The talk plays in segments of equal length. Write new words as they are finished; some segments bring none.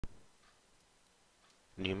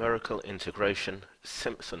Numerical integration,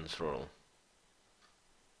 Simpson's rule.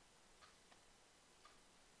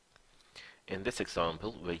 In this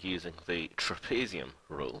example, we're using the trapezium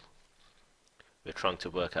rule. We're trying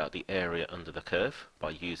to work out the area under the curve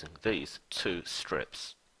by using these two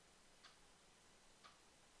strips.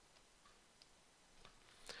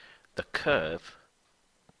 The curve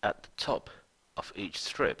at the top of each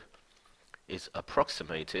strip is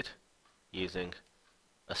approximated using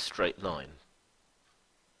a straight line.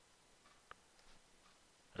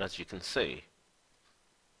 And as you can see,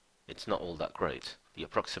 it's not all that great. The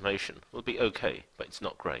approximation will be okay, but it's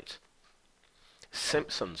not great.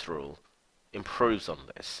 Simpson's rule improves on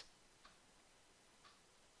this.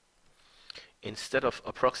 Instead of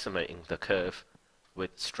approximating the curve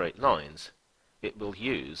with straight lines, it will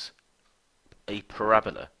use a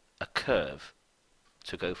parabola, a curve,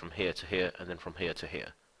 to go from here to here and then from here to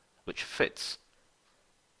here, which fits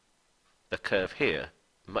the curve here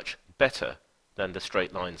much better than the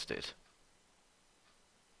straight lines did.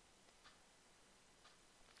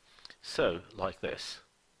 So, like this,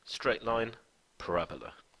 straight line,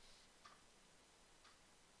 parabola.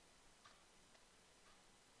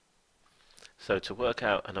 So to work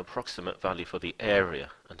out an approximate value for the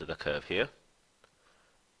area under the curve here,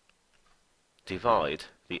 divide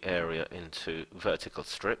the area into vertical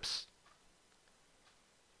strips.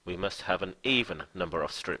 We must have an even number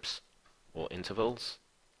of strips or intervals.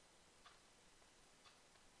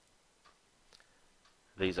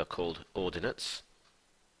 These are called ordinates.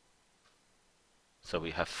 So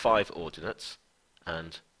we have 5 ordinates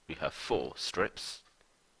and we have 4 strips.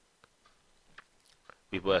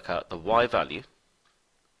 We work out the y value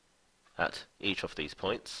at each of these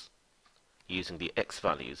points using the x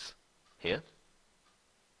values here.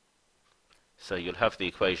 So you'll have the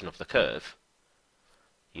equation of the curve.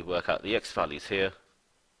 You work out the x values here,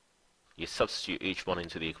 you substitute each one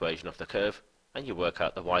into the equation of the curve, and you work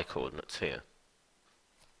out the y coordinates here.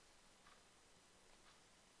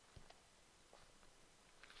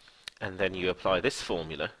 And then you apply this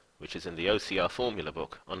formula, which is in the OCR formula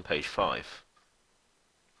book on page 5.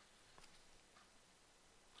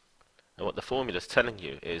 And what the formula is telling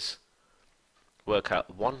you is work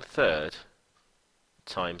out 1/3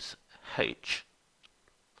 times h.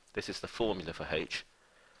 This is the formula for h,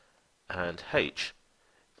 and h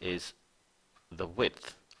is the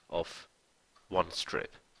width of one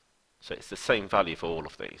strip. So it's the same value for all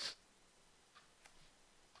of these.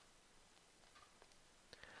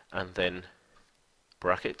 And then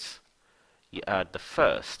brackets, you add the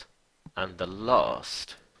first and the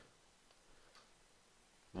last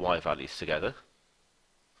y values together,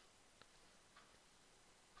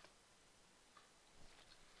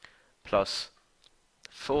 plus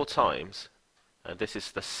 4 times, and this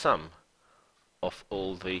is the sum of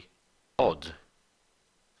all the odd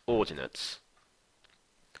ordinates.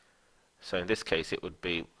 So in this case it would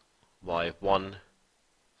be y1,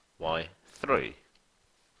 y3,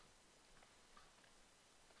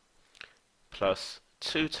 plus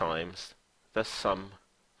 2 times the sum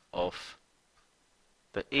of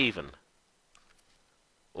the even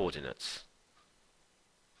ordinates.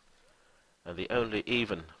 And the only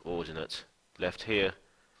even ordinate left here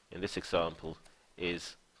in this example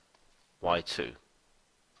is y2.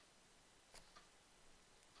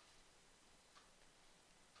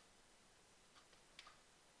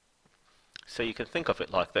 So you can think of it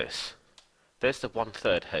like this. There's the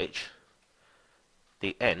 1/3 h,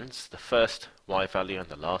 the ends, the first y value and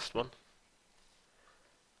the last one.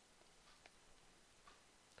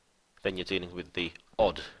 Then you're dealing with the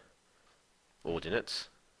odd ordinates.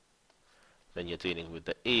 Then you're dealing with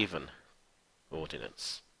the even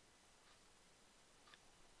ordinates.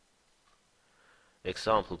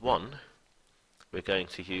 Example 1, we're going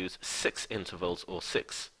to use 6 intervals or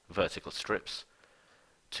 6 vertical strips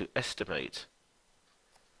to estimate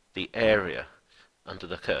the area under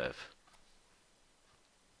the curve.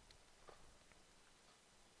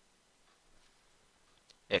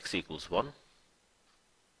 X equals 1,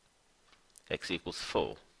 x equals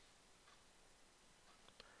 4.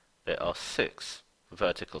 There are 6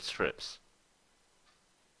 vertical strips,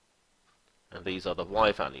 and these are the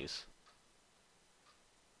y values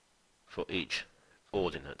for each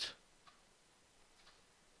ordinate.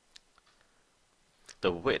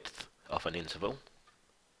 The width of an interval,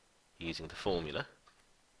 using the formula,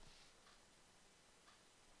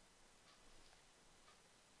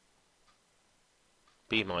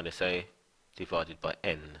 b minus a divided by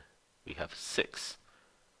n. We have 6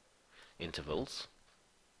 intervals,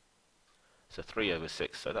 so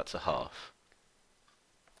 3/6, so that's a half.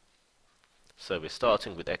 So we're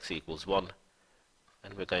starting with x equals 1,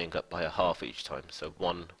 and we're going up by a half each time. So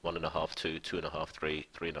 1, 1.5, 2, 2.5, 3,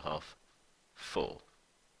 3.5, 4.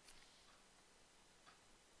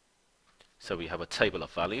 So we have a table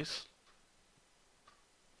of values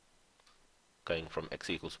going from x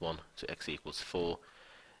equals 1 to x equals 4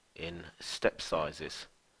 in step sizes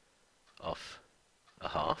of a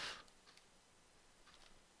half.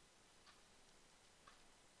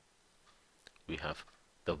 We have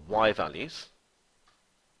the y values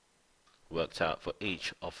worked out for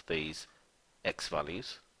each of these x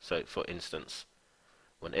values. So for instance,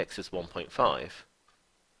 when x is 1.5,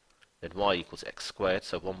 then y equals x squared,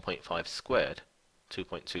 so 1.5 squared,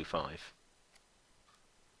 2.25.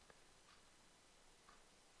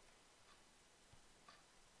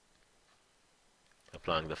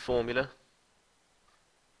 Applying the formula,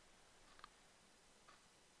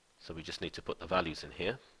 so we just need to put the values in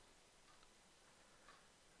here.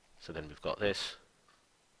 So then we've got this,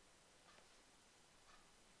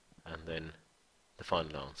 and then the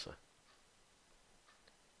final answer.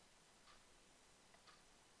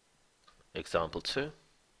 Example 2,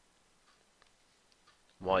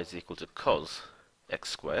 y is equal to cos x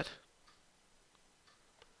squared.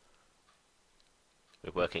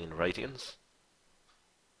 We're working in radians.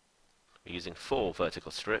 We're using 4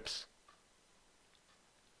 vertical strips.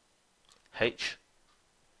 H,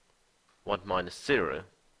 1 minus 0,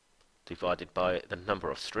 divided by the number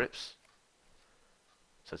of strips,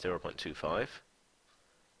 so 0.25.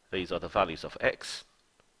 These are the values of x,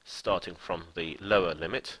 starting from the lower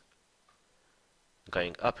limit,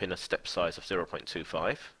 going up in a step size of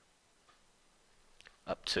 0.25,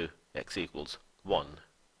 up to x equals 1.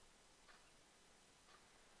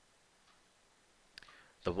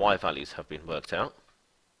 The y values have been worked out.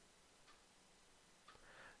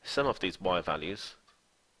 Some of these y values,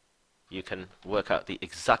 you can work out the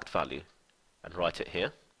exact value and write it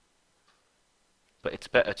here, but it's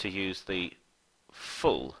better to use the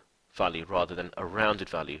full value rather than a rounded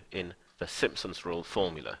value in the Simpson's rule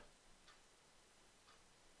formula.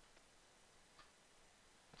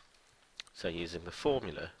 So using the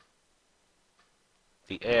formula,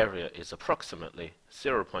 the area is approximately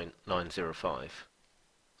 0.905,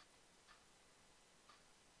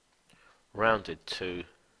 rounded to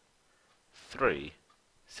 3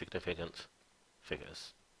 significant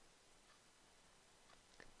figures.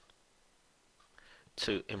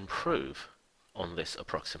 To improve on this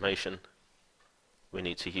approximation, we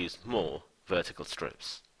need to use more vertical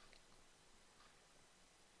strips.